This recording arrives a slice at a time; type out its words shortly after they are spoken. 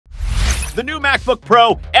The new MacBook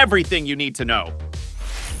Pro, everything you need to know.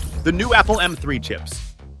 The new Apple M3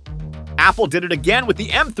 chips. Apple did it again with the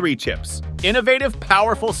M3 chips. Innovative,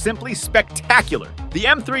 powerful, simply spectacular. The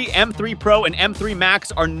M3, M3 Pro, and M3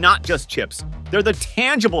 Max are not just chips. They're the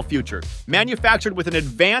tangible future, manufactured with an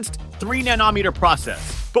advanced 3nm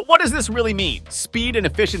process. But what does this really mean? Speed and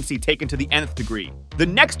efficiency taken to the nth degree. The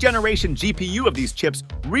next generation GPU of these chips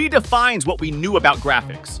redefines what we knew about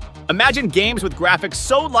graphics. Imagine games with graphics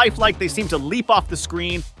so lifelike they seem to leap off the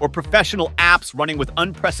screen, or professional apps running with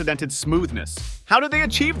unprecedented smoothness. How do they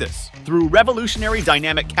achieve this? Through revolutionary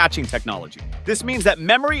dynamic caching technology. This means that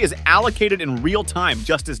memory is allocated in real time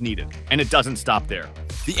just as needed, and it doesn't stop there.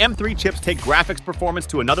 The M3 chips take graphics performance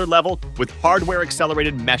to another level with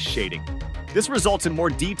hardware-accelerated mesh shading. This results in more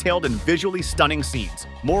detailed and visually stunning scenes.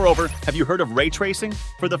 Moreover, have you heard of ray tracing?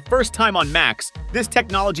 For the first time on Macs, this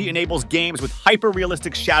technology enables games with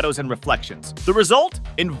hyper-realistic shadows and reflections. The result?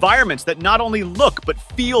 Environments that not only look but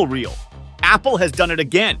feel real. Apple has done it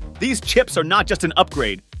again. These chips are not just an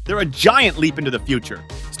upgrade, they're a giant leap into the future.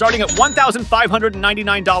 Starting at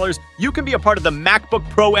 $1,599, you can be a part of the MacBook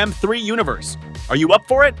Pro M3 universe. Are you up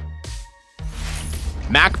for it?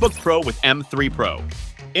 MacBook Pro with M3 Pro.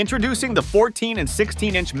 Introducing the 14 and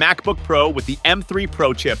 16-inch MacBook Pro with the M3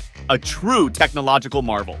 Pro chip, a true technological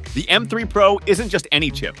marvel. The M3 Pro isn't just any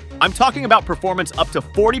chip. I'm talking about performance up to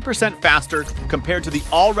 40% faster compared to the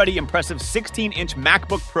already impressive 16-inch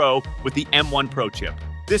MacBook Pro with the M1 Pro chip.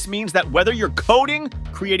 This means that whether you're coding,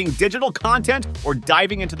 creating digital content, or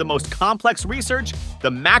diving into the most complex research, the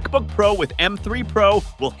MacBook Pro with M3 Pro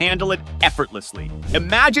will handle it effortlessly.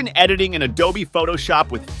 Imagine editing in Adobe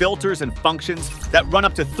Photoshop with filters and functions that run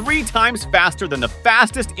up to 3 times faster than the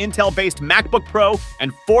fastest Intel-based MacBook Pro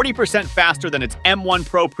and 40% faster than its M1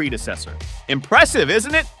 Pro predecessor. Impressive,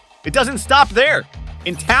 isn't it? It doesn't stop there.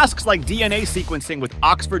 In tasks like DNA sequencing with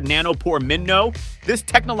Oxford Nanopore MinKnow, this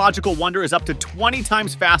technological wonder is up to 20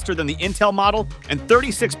 times faster than the Intel model and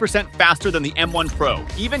 36% faster than the M1 Pro.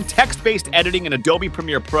 Even text-based editing in Adobe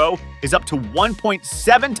Premiere Pro is up to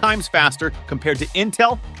 1.7 times faster compared to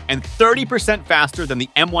Intel and 30% faster than the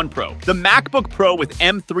M1 Pro. The MacBook Pro with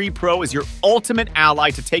M3 Pro is your ultimate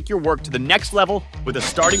ally to take your work to the next level with a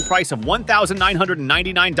starting price of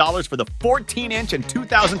 $1,999 for the 14-inch and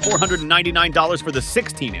 $2,499 for the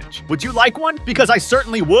 16-inch. Would you like one? Because I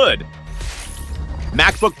certainly would.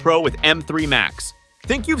 MacBook Pro with M3 Max.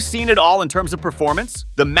 Think you've seen it all in terms of performance?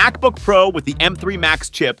 The MacBook Pro with the M3 Max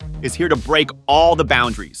chip is here to break all the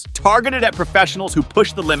boundaries. Targeted at professionals who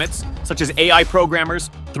push the limits, such as AI programmers,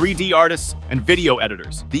 3D artists, and video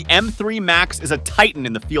editors, the M3 Max is a titan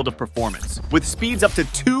in the field of performance. With speeds up to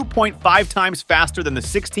 2.5 times faster than the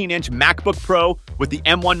 16-inch MacBook Pro with the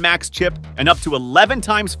M1 Max chip and up to 11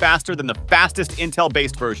 times faster than the fastest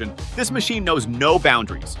Intel-based version, this machine knows no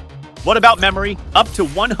boundaries. What about memory? Up to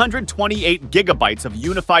 128 gigabytes of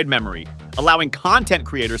unified memory, allowing content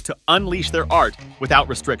creators to unleash their art without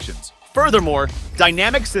restrictions. Furthermore,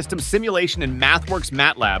 dynamic system simulation in MathWorks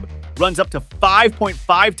MATLAB runs up to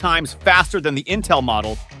 5.5 times faster than the Intel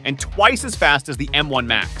model and twice as fast as the M1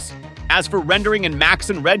 Max. As for rendering in Max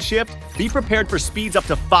and Redshift, be prepared for speeds up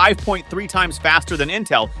to 5.3 times faster than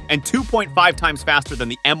Intel and 2.5 times faster than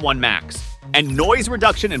the M1 Max. And noise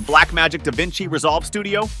reduction in Blackmagic DaVinci Resolve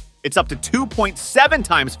Studio? It's up to 2.7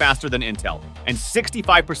 times faster than Intel and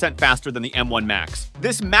 65% faster than the M1 Max.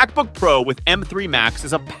 This MacBook Pro with M3 Max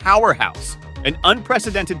is a powerhouse, an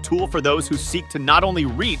unprecedented tool for those who seek to not only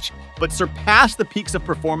reach, but surpass the peaks of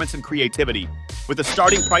performance and creativity, with a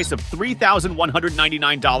starting price of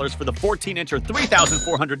 $3,199 for the 14-inch or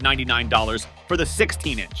 $3,499 for the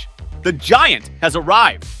 16-inch. The giant has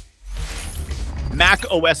arrived. Mac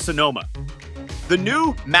OS Sonoma. The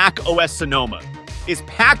new Mac OS Sonoma is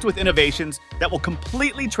packed with innovations that will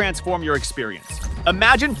completely transform your experience.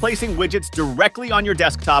 Imagine placing widgets directly on your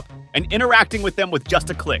desktop and interacting with them with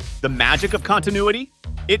just a click. The magic of continuity?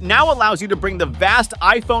 It now allows you to bring the vast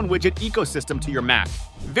iPhone widget ecosystem to your Mac.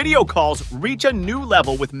 Video calls reach a new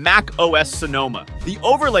level with Mac OS Sonoma. The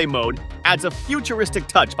overlay mode adds a futuristic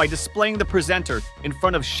touch by displaying the presenter in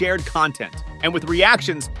front of shared content. And with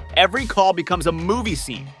reactions, every call becomes a movie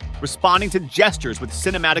scene, responding to gestures with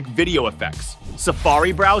cinematic video effects.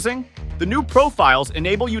 Safari browsing? The new profiles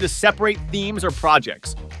enable you to separate themes or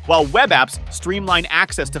projects, while web apps streamline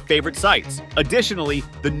access to favorite sites. Additionally,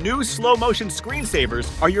 the new slow-motion screensavers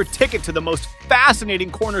are your ticket to the most fascinating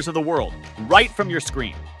corners of the world, right from your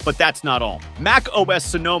screen. But that's not all. Mac OS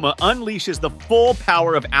Sonoma unleashes the full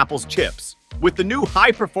power of Apple's chips. With the new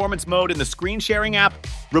high-performance mode in the screen sharing app,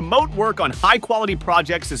 remote work on high-quality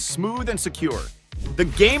projects is smooth and secure. The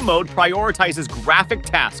game mode prioritizes graphic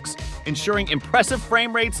tasks, ensuring impressive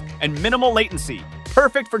frame rates and minimal latency.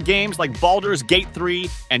 Perfect for games like Baldur's Gate 3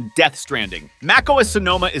 and Death Stranding. macOS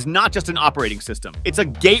Sonoma is not just an operating system. It's a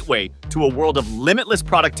gateway to a world of limitless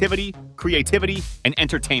productivity, creativity, and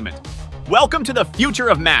entertainment. Welcome to the future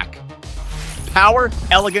of Mac. Power,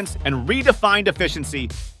 elegance, and redefined efficiency.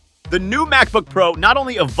 The new MacBook Pro not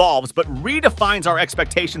only evolves, but redefines our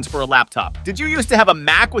expectations for a laptop. Did you used to have a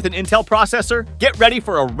Mac with an Intel processor? Get ready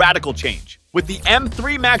for a radical change. With the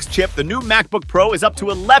M3 Max chip, the new MacBook Pro is up to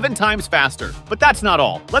 11 times faster. But that's not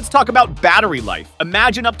all. Let's talk about battery life.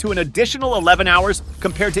 Imagine up to an additional 11 hours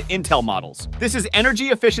compared to Intel models. This is energy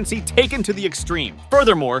efficiency taken to the extreme.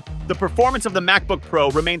 Furthermore, the performance of the MacBook Pro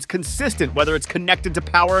remains consistent whether it's connected to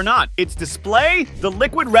power or not. Its display? The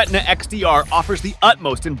Liquid Retina XDR offers the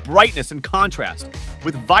utmost in brightness and contrast,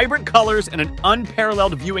 with vibrant colors and an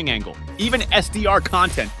unparalleled viewing angle. Even SDR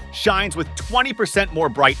content shines with 20% more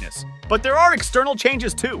brightness. But there are external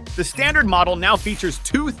changes too. The standard model now features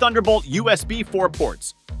 2 Thunderbolt USB 4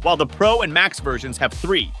 ports, while the Pro and Max versions have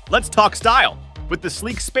 3. Let's talk style, with the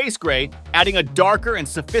sleek Space Gray adding a darker and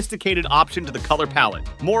sophisticated option to the color palette.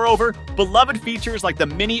 Moreover, beloved features like the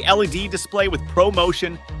mini LED display with Pro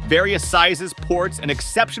Motion, various sizes, ports, and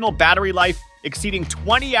exceptional battery life exceeding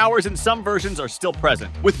 20 hours in some versions are still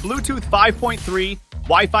present. With Bluetooth 5.3,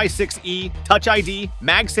 Wi-Fi 6E, Touch ID,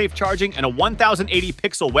 MagSafe charging, and a 1080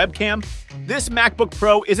 pixel webcam, this MacBook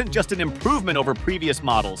Pro isn't just an improvement over previous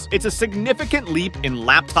models. It's a significant leap in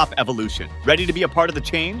laptop evolution. Ready to be a part of the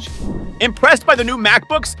change? Impressed by the new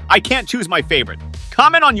MacBooks? I can't choose my favorite.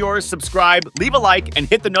 Comment on yours, subscribe, leave a like, and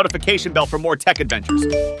hit the notification bell for more tech adventures.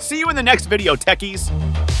 See you in the next video, techies!